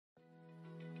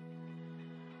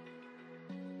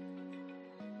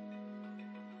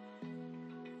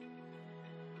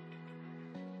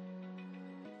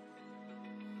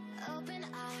open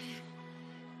eye,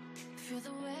 feel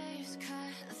the waves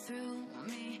cut through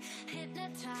me,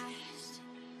 hypnotized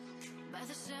by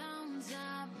the sounds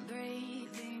I'm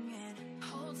breathing in.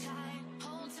 Hold tight,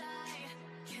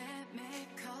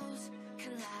 chemicals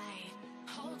collide.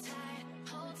 Hold tight,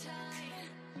 hold tight,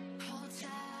 hold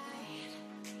tight.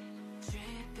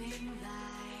 Dripping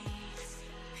lights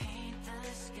paint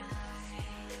the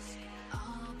skies,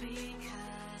 all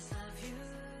because of you.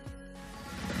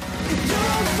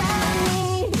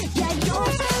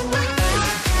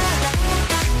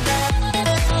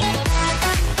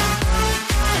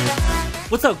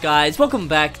 What's up guys, welcome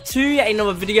back to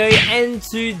another video, and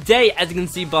today, as you can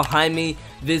see behind me,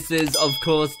 this is of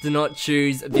course do not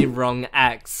choose the wrong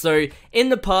axe. So in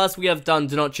the past we have done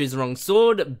do not choose the wrong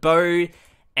sword, bow,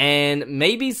 and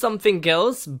maybe something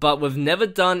else, but we've never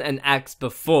done an axe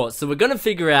before. So we're gonna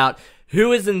figure out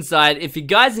who is inside. If you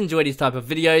guys enjoy these type of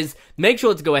videos, make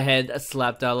sure to go ahead,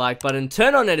 slap that like button,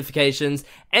 turn on notifications,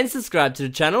 and subscribe to the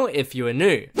channel if you are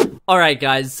new. Alright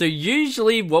guys, so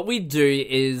usually what we do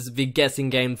is the guessing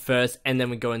game first, and then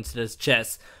we go into this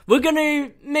chest. We're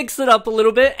gonna mix it up a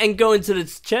little bit and go into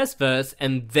this chest first,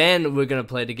 and then we're gonna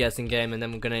play the guessing game, and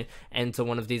then we're gonna enter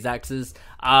one of these axes.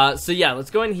 So yeah,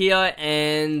 let's go in here,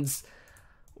 and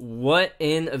what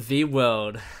in the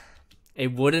world? A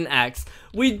wooden axe.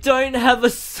 We don't have a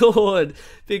sword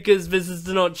because this is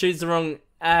do not choose the wrong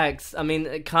axe. I mean,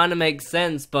 it kind of makes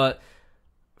sense, but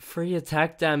free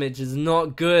attack damage is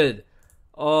not good.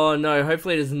 Oh no,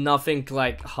 hopefully there's nothing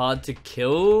like hard to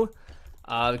kill,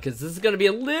 because this is gonna be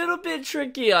a little bit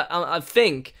tricky, I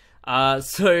think.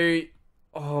 So,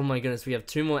 oh my goodness, we have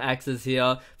 2 more axes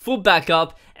here, full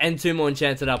backup, and 2 more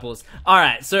enchanted apples.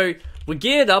 Alright, so we're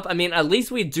geared up. I mean, at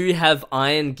least we do have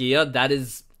iron gear. That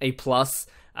is a plus.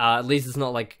 At least it's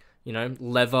not like, you know,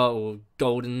 leather or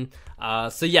golden.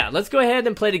 So yeah, let's go ahead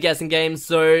and play the guessing game.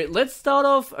 So let's start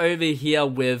off over here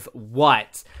with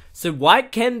white. So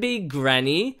white can be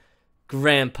granny,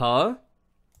 grandpa,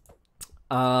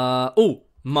 oh,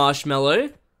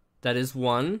 Marshmello. That is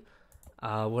one.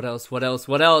 What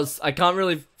else? I can't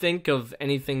really think of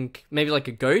anything. Maybe like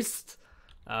a ghost.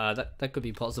 That could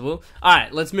be possible.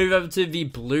 Alright, let's move over to the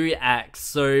blue axe.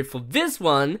 So for this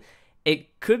one,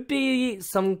 it could be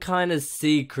some kind of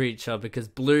sea creature, because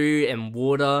blue and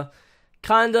water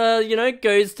kinda, you know,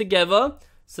 goes together.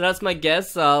 So that's my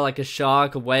guess, like a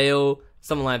shark, a whale,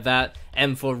 something like that.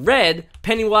 And for red,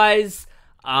 Pennywise,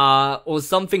 or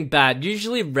something bad.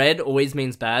 Usually red always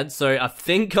means bad, so I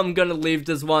think I'm gonna leave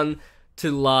this one to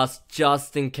last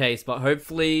just in case, but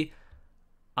hopefully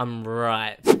I'm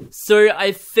right. So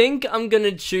I think I'm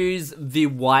gonna choose the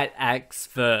white axe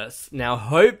first. Now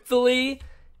hopefully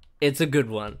it's a good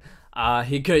one.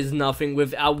 Here goes nothing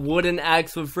with our wooden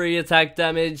axe for free attack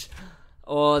damage.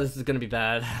 Oh, this is gonna be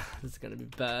bad. This is gonna be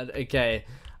bad. Okay.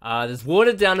 There's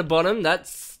water down the bottom.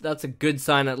 That's a good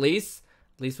sign at least.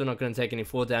 At least we're not gonna take any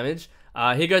fall damage.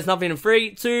 Here goes nothing in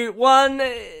 3, 2, 1.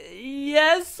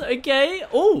 Yes. Okay.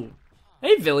 Oh.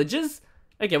 Hey, villagers.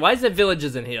 Okay, why is there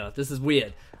villagers in here? This is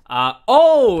weird.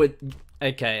 Oh.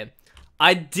 Okay.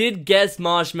 I did guess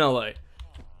Marshmello.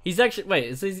 He's actually.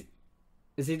 Wait.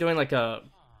 Is he doing like a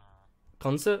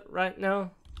concert right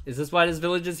now? Is this why there's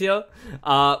villagers here?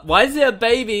 Why is there a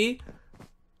baby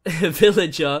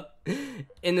villager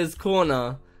in this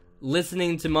corner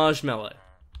listening to Marshmello?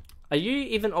 Are you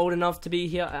even old enough to be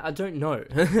here? I don't know.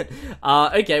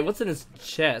 Okay, what's in his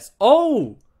chest?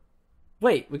 Oh!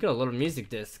 Wait, we got a lot of music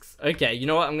discs. Okay, you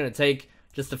know what? I'm gonna take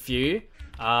just a few.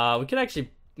 We could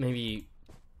actually maybe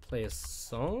play a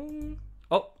song?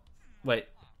 Oh, wait.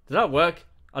 Did that work?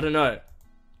 I don't know.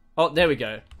 Oh, there we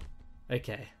go.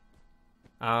 Okay.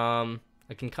 I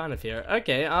can kind of hear it.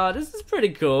 Okay, this is pretty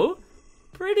cool.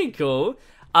 Pretty cool.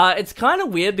 It's kind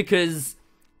of weird because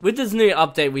with this new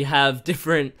update, we have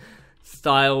different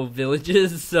style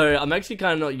villages, so I'm actually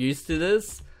kind of not used to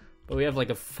this. But we have like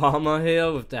a farmer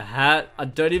here with the hat. I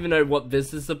don't even know what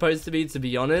this is supposed to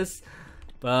be honest.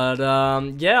 But,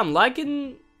 yeah, I'm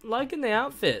liking the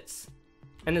outfits.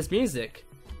 And this music.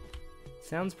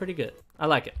 Sounds pretty good. I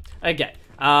like it. Okay.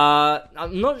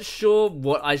 I'm not sure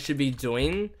what I should be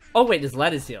doing. Oh wait, there's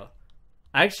ladders here.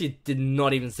 I actually did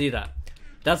not even see that.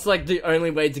 That's like the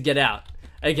only way to get out.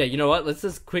 Okay, you know what? Let's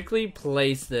just quickly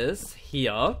place this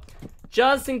here.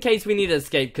 Just in case we need to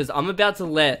escape, because I'm about to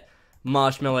let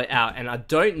Marshmello out. And I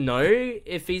don't know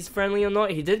if he's friendly or not.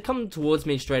 He did come towards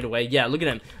me straight away. Yeah, look at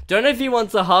him. Don't know if he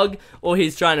wants a hug or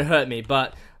he's trying to hurt me.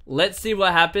 But let's see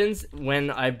what happens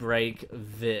when I break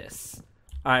this.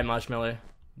 Alright, Marshmello.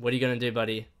 What are you gonna do,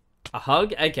 buddy? A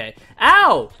hug? Okay.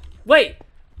 Ow! Wait!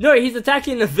 No, he's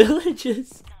attacking the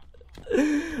villagers.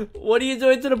 What are you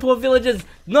doing to the poor villagers?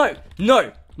 No,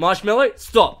 no. Marshmello,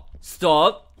 stop.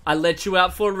 Stop. I let you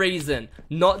out for a reason.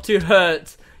 Not to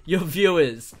hurt your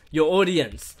viewers, your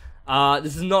audience.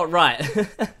 This is not right.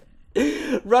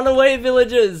 Run away,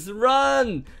 villagers.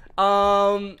 Run.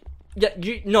 Yeah,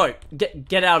 no.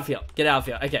 Get out of here. Get out of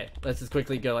here. Okay, let's just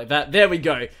quickly go like that. There we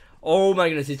go. Oh my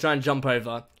goodness, he's trying to jump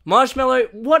over.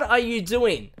 Marshmello, what are you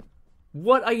doing?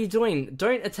 What are you doing?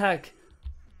 Don't attack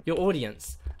your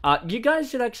audience. You guys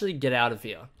should actually get out of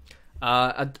here.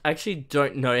 I actually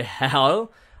don't know how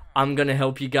I'm gonna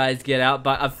help you guys get out,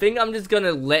 but I think I'm just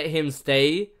gonna let him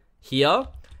stay here.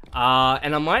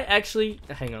 And I might actually,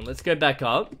 hang on, let's go back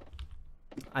up.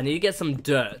 I need to get some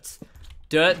dirt.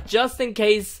 Dirt, just in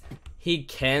case he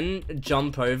can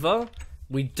jump over.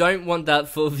 We don't want that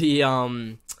for the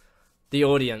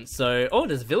audience. So, oh,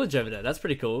 there's a village over there. That's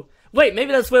pretty cool. Wait,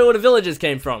 maybe that's where all the villagers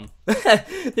came from.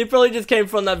 They probably just came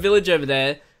from that village over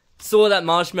there, saw that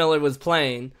Marshmello was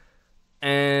playing,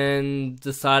 and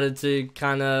decided to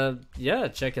kind of, yeah,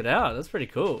 check it out. That's pretty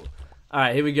cool.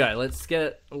 Alright, here we go. Let's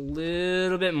get a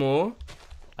little bit more.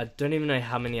 I don't even know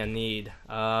how many I need.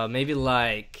 Maybe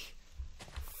like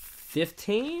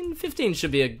 15? 15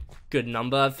 should be a good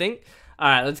number, I think.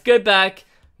 Alright, let's go back.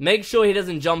 Make sure he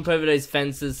doesn't jump over those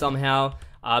fences somehow.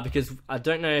 Because I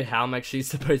don't know how I'm actually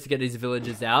supposed to get these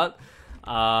villagers out.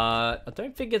 I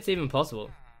don't think it's even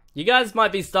possible. You guys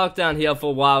might be stuck down here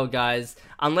for a while, guys.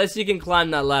 Unless you can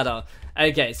climb that ladder.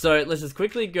 Okay, so let's just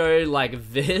quickly go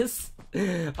like this.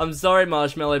 I'm sorry,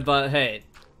 Marshmello, but hey.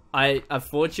 I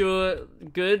thought you were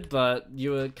good, but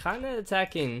you were kind of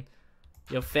attacking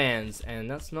your fans.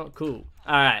 And that's not cool.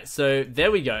 Alright, so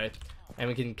there we go. And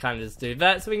we can kind of just do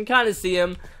that, so we can kind of see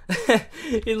him.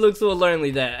 He looks all lonely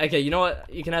there. Okay, you know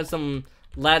what? You can have some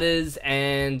ladders,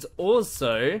 and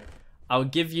also, I'll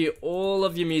give you all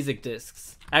of your music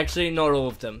discs. Actually, not all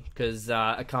of them, because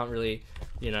I can't really,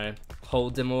 you know,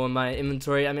 hold them all in my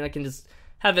inventory. I mean, I can just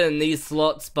have it in these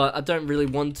slots, but I don't really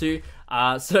want to.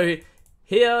 So,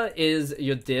 here is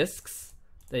your discs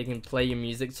that you can play your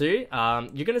music to.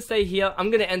 You're going to stay here. I'm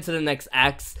going to enter the next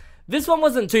axe. This one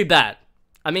wasn't too bad.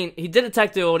 I mean, he did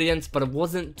attack the audience, but it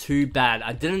wasn't too bad.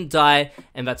 I didn't die,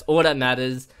 and that's all that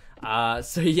matters.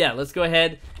 So yeah, let's go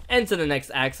ahead, enter the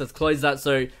next axe. Let's close that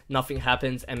so nothing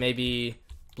happens, and maybe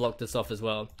block this off as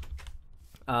well.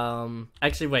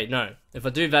 Actually, wait, no. If I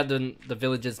do that, then the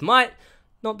villagers might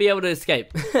not be able to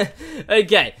escape.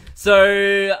 Okay,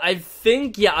 so I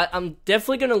think, yeah, I'm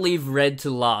definitely going to leave red to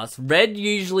last. Red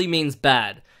usually means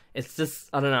bad. It's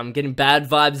just, I don't know, I'm getting bad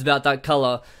vibes about that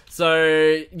color.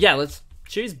 So, yeah, let's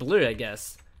choose blue, I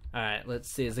guess. Alright, let's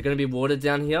see. Is there going to be water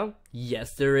down here?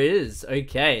 Yes, there is.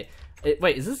 Okay.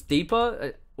 Wait, is this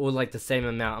deeper? Or like the same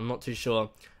amount? I'm not too sure.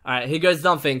 Alright, here goes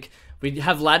nothing. We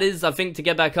have ladders, I think, to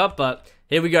get back up, but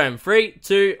here we go. In 3,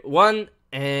 2, 1,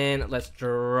 and let's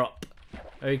drop.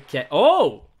 Okay.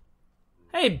 Oh!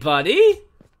 Hey, buddy!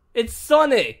 It's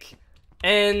Sonic!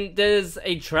 And there's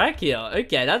a track here.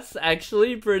 Okay, that's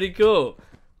actually pretty cool.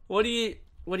 What are you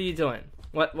doing?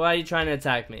 Why are you trying to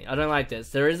attack me? I don't like this.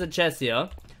 There is a chest here.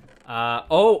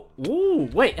 Oh, ooh,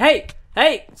 wait, hey,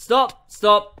 stop.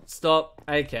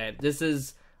 Okay, this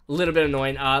is a little bit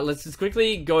annoying. Let's just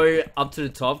quickly go up to the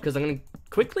top, because I'm gonna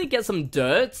quickly get some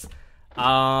dirt.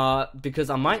 Because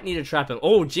I might need to trap him.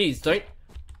 Oh, geez, don't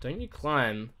you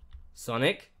climb,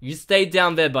 Sonic. You stay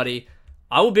down there, buddy.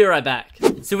 I will be right back.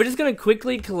 So we're just gonna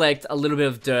quickly collect a little bit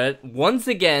of dirt once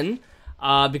again.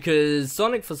 Because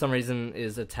Sonic, for some reason,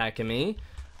 is attacking me.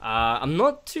 I'm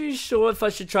not too sure if I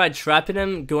should try trapping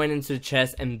him, going into the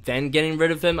chest, and then getting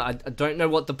rid of him. I don't know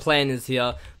what the plan is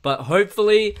here, but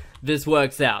hopefully this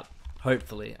works out.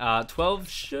 Hopefully. 12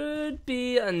 should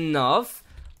be enough.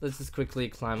 Let's just quickly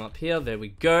climb up here. There we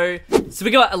go. So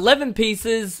we got 11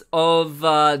 pieces of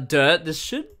dirt. This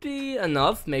should be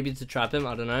enough, maybe to trap him.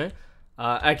 I don't know.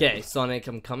 Okay, Sonic,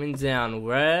 I'm coming down.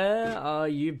 Where are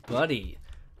you, buddy?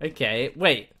 Okay,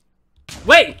 wait.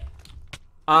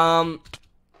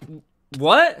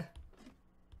 What?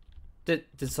 Did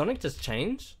Sonic just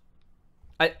change?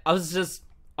 I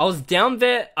was down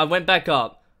there, I went back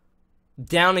up,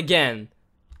 down again,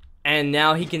 and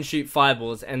now he can shoot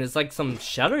fireballs, and there's like some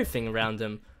shadow thing around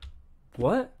him.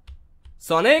 What?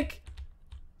 Sonic?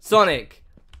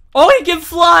 Oh, he can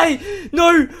fly!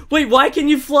 No! Wait, why can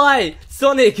you fly?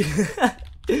 Sonic!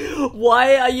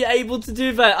 Why are you able to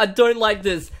do that? I don't like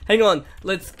this. Hang on.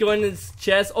 Let's go in his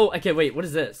chest. Oh, okay, wait. What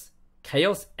is this?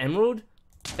 Chaos Emerald?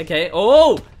 Okay.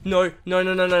 Oh! No.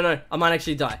 I might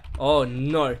actually die. Oh,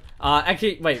 no.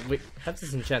 Actually, wait. Have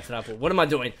this enchanted apple. What am I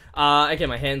doing? Okay,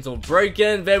 my hand's all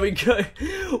broken. There we go.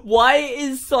 Why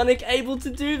is Sonic able to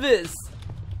do this?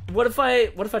 What if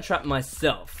I trap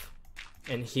myself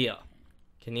in here?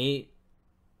 Can he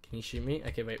shoot me?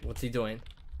 Okay, wait, what's he doing?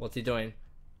 What's he doing?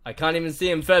 I can't even see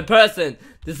him third person.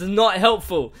 This is not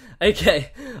helpful.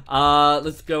 Okay,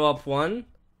 let's go up one.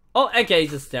 Oh, okay,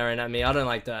 he's just staring at me. I don't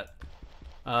like that.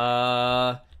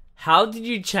 How did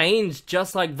you change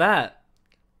just like that?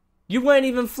 You weren't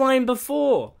even flying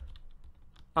before.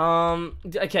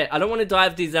 Okay, I don't want to die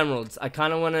of these emeralds. I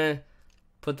kind of want to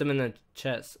put them in the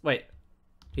chest. Wait,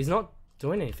 he's not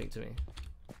doing anything to me.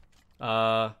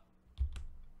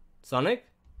 Sonic?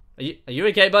 Are you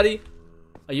okay, buddy?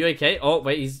 Are you okay? Oh,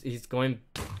 wait, he's going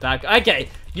back. Okay,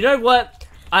 you know what?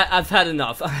 I've had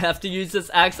enough. I have to use this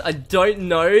axe. I don't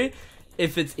know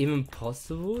if it's even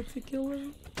possible to kill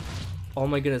him. Oh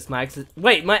my goodness, my axe is...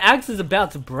 Wait, my axe is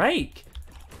about to break.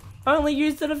 I only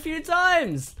used it a few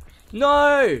times.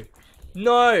 No.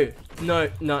 No. No.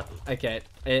 No. Okay,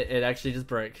 it actually just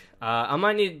broke. I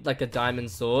might need like a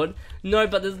diamond sword. No,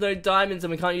 but there's no diamonds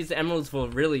and we can't use the emeralds for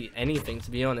really anything,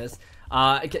 to be honest.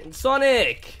 Okay,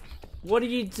 Sonic! What are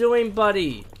you doing,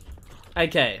 buddy?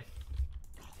 Okay.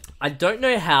 I don't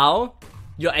know how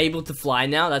you're able to fly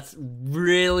now. That's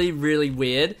really, really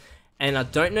weird. And I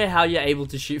don't know how you're able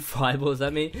to shoot fireballs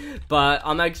at me. But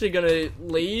I'm actually gonna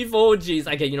leave. Oh, jeez.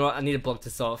 Okay, you know what? I need to block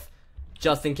this off.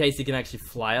 Just in case he can actually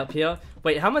fly up here.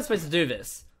 Wait, how am I supposed to do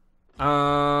this?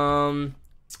 Huh.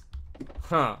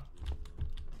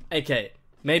 Okay.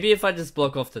 Maybe if I just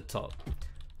block off the top.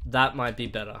 That might be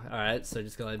better. Alright, so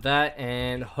just go like that.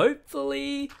 And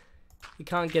hopefully you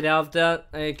can't get out of that.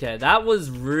 Okay, that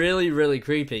was really, really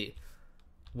creepy.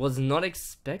 Was not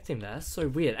expecting that. That's so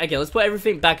weird. Okay, let's put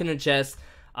everything back in the chest.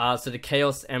 So the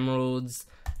Chaos Emeralds,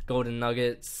 Golden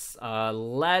Nuggets,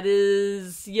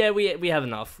 ladders. Yeah, we have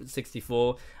enough.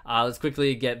 64. Let's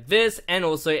quickly get this and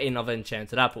also another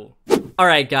enchanted apple.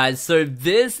 Alright guys, so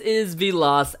this is the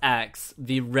last axe,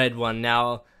 the red one.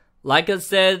 Now, like I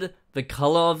said, the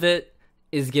color of it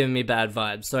is giving me bad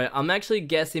vibes. So I'm actually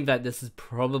guessing that this is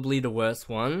probably the worst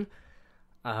one.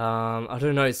 I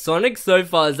don't know. Sonic so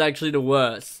far is actually the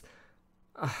worst.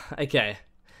 Okay.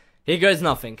 Here goes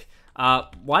nothing.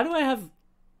 Why do I have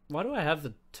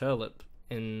the tulip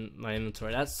in my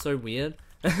inventory? That's so weird.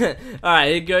 Alright,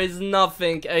 here goes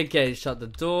nothing. Okay, shut the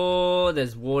door.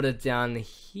 There's water down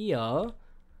here.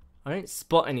 I don't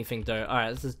spot anything though. Alright,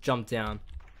 let's just jump down.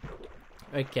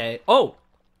 Okay. Oh!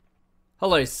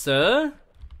 Hello, sir.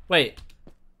 Wait.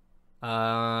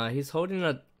 He's holding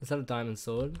a... Is that a diamond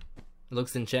sword? It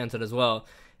looks enchanted as well.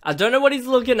 I don't know what he's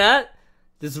looking at.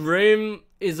 This room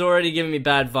is already giving me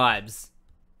bad vibes.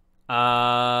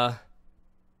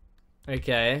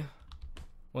 Okay.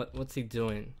 What's he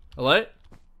doing? Hello?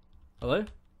 Hello?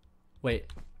 Wait.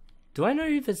 Do I know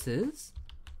who this is?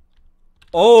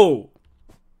 Oh!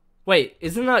 Wait,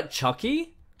 isn't that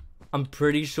Chucky? I'm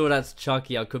pretty sure that's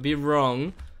Chucky. I could be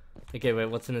wrong. Okay, wait,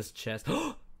 what's in his chest?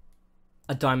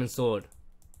 A diamond sword.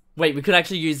 Wait, we could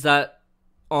actually use that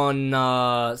on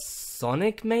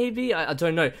Sonic, maybe? I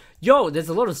don't know. Yo, there's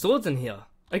a lot of swords in here.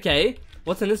 Okay,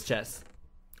 what's in this chest?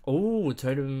 Oh,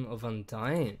 Totem of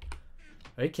Undying.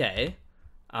 Okay.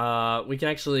 We can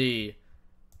actually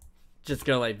just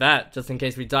go like that, just in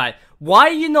case we die. Why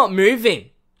are you not moving?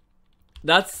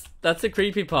 That's the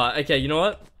creepy part. Okay, you know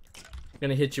what? I'm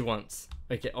gonna hit you once.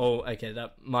 Okay, oh, okay,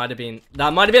 that might have been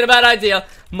a bad idea.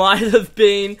 Might have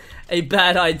been a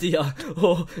bad idea.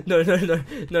 Oh, no.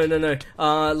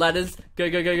 Ladders,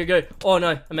 go. Oh,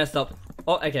 no, I messed up.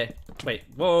 Oh, okay, wait,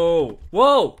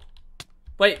 whoa.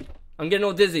 Wait, I'm getting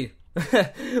all dizzy.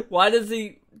 Why does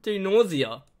he do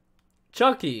nausea?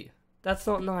 Chucky, that's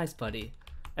not nice, buddy.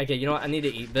 Okay, you know what, I need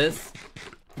to eat this.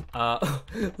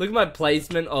 Look at my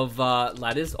placement of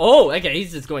ladders. Oh, okay,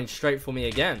 he's just going straight for me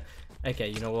again. Okay,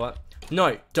 you know what?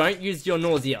 No, don't use your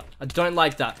nausea. I don't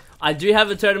like that. I do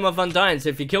have a Totem of Undying, so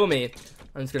if you kill me,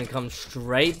 I'm just gonna come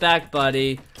straight back,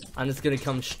 buddy. I'm just gonna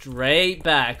come straight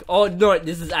back. Oh, no,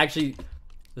 this is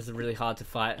really hard to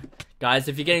fight. Guys,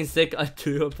 if you're getting sick, I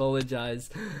do apologize.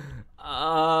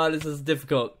 This is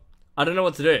difficult. I don't know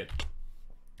what to do.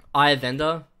 Eye of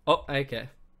Ender. Oh, okay.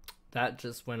 That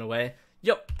just went away.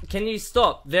 Yo, can you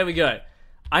stop? There we go.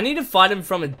 I need to fight him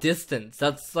from a distance.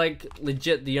 That's like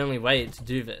legit the only way to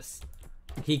do this.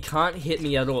 He can't hit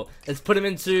me at all. Let's put him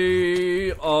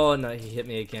into... Oh no, he hit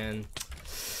me again.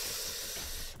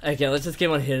 Okay, let's just keep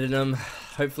on hitting him.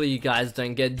 Hopefully you guys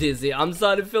don't get dizzy. I'm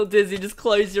starting to feel dizzy. Just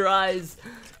close your eyes.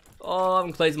 Oh,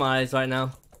 I'm closing my eyes right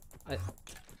now.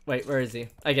 Wait, where is he?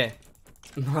 Okay.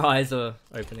 My eyes are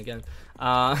open again.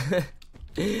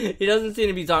 He doesn't seem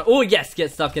to be dying. Oh yes,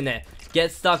 get stuck in there.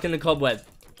 Get stuck in the cobweb.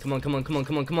 Come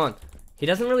on. He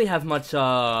doesn't really have much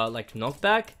like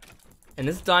knockback. And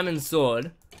this diamond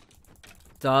sword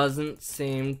doesn't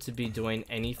seem to be doing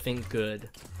anything good.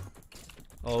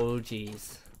 Oh,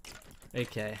 jeez.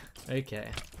 Okay, okay.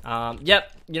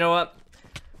 Yep, you know what?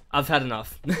 I've had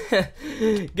enough.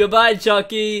 Goodbye,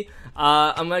 Chucky.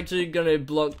 I'm actually gonna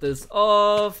block this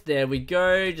off. There we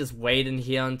go. Just wait in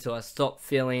here until I stop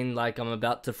feeling like I'm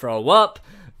about to throw up.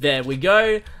 There we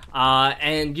go.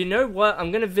 And you know what?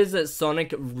 I'm gonna visit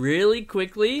Sonic really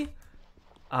quickly.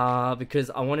 Because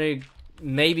I want to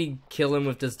maybe kill him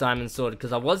with this diamond sword.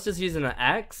 Because I was just using an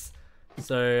axe.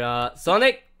 So,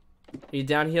 Sonic, are you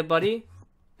down here, buddy?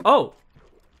 Oh,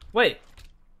 wait.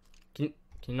 Can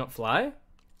you not fly?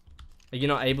 Are you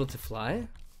not able to fly?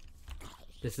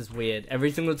 This is weird.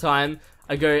 Every single time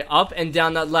I go up and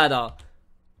down that ladder.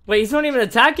 Wait, he's not even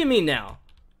attacking me now.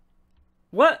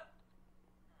 What?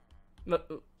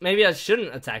 Maybe I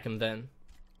shouldn't attack him then.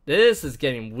 This is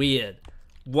getting weird.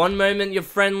 One moment you're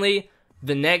friendly,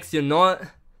 the next you're not.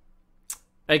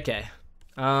 Okay.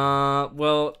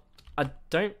 Well, I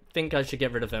don't think I should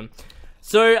get rid of him.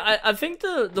 So, I think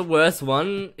the worst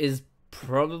one is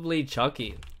probably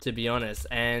Chucky, to be honest.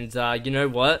 And, you know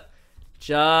what?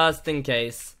 Just in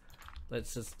case,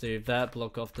 let's just do that,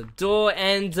 block off the door.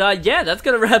 And, yeah, that's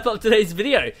gonna wrap up today's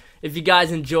video. If you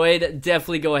guys enjoyed,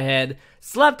 definitely go ahead,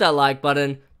 slap that like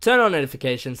button, turn on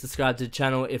notifications, subscribe to the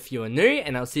channel if you are new,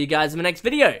 and I'll see you guys in the next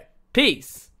video.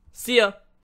 Peace. See ya.